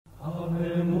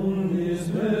Ave mundi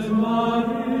spes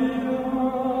Maria,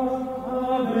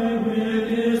 Ave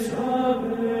virgis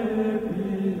ave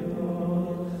pia,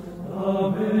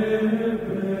 Ave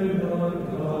plena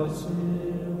gratia.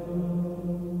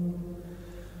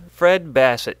 Fred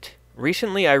Basset.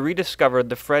 Recently I rediscovered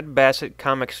the Fred Basset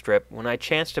comic strip when I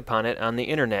chanced upon it on the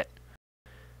internet.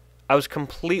 I was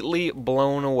completely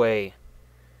blown away.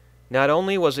 Not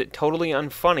only was it totally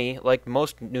unfunny like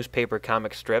most newspaper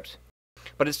comic strips,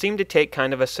 but it seemed to take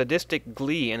kind of a sadistic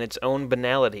glee in its own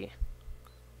banality.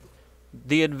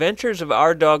 The adventures of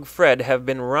our dog Fred have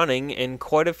been running in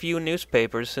quite a few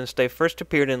newspapers since they first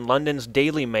appeared in London's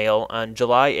Daily Mail on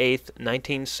July 8,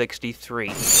 1963.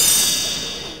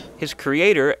 His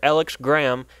creator, Alex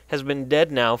Graham, has been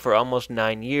dead now for almost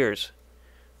 9 years.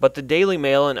 But the Daily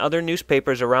Mail and other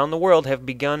newspapers around the world have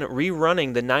begun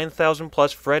rerunning the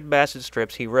 9,000-plus Fred Basset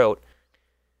strips he wrote,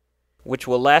 which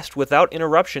will last without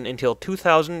interruption until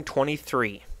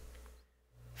 2023.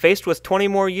 Faced with 20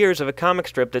 more years of a comic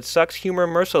strip that sucks humor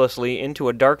mercilessly into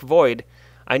a dark void,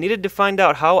 I needed to find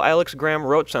out how Alex Graham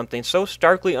wrote something so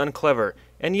starkly unclever,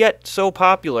 and yet so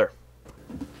popular.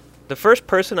 The first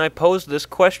person I posed this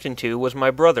question to was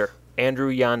my brother,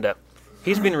 Andrew Yonda.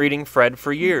 He's been reading Fred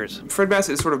for years. Fred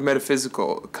Basset is sort of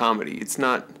metaphysical comedy. It's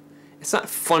not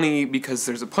funny because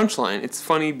there's a punchline. It's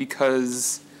funny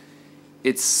because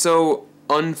it's so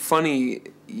unfunny.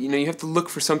 You know, you have to look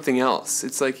for something else.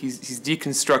 It's like he's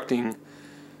deconstructing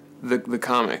the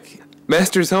comic.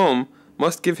 Master's home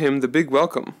must give him the big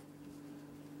welcome.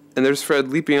 And there's Fred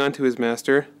leaping onto his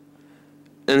master,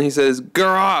 and he says,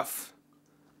 "Gur off!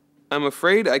 I'm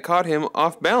afraid I caught him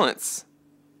off balance."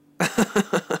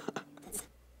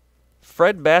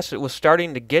 Fred Basset was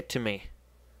starting to get to me.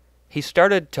 He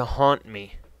started to haunt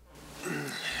me.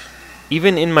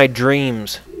 Even in my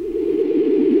dreams.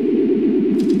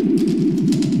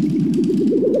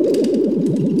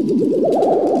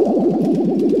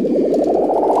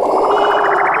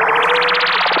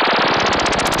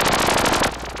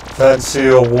 Fancy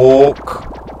a walk?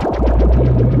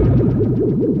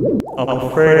 I'm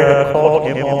afraid I caught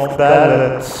him off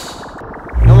balance.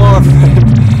 Hello, Fred.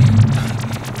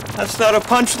 That's not a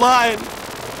punchline.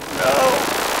 No.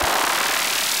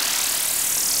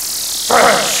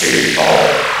 Fancy a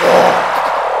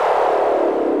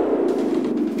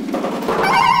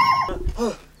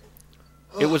walk.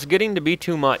 It was getting to be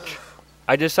too much.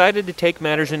 I decided to take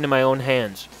matters into my own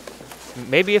hands.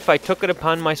 Maybe if I took it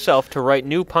upon myself to write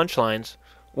new punchlines,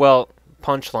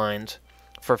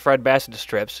 for Fred Basset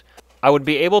strips, I would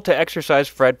be able to exorcise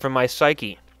Fred from my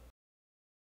psyche.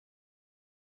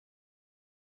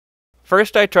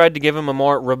 First, I tried to give him a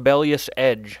more rebellious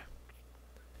edge.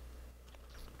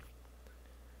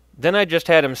 Then I just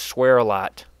had him swear a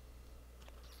lot.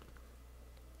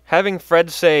 Having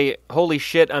Fred say, "Holy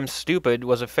shit, I'm stupid,"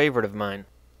 was a favorite of mine.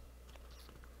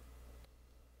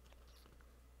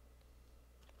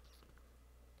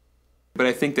 But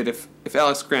I think that if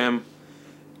Alex Graham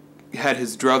had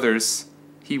his druthers,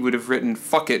 he would have written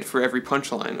 "fuck it" for every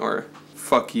punchline, or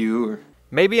 "fuck you," or...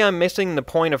 Maybe I'm missing the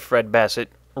point of Fred Basset,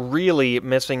 really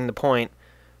missing the point,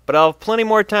 but I'll have plenty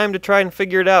more time to try and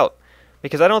figure it out,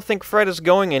 because I don't think Fred is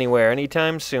going anywhere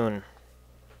anytime soon.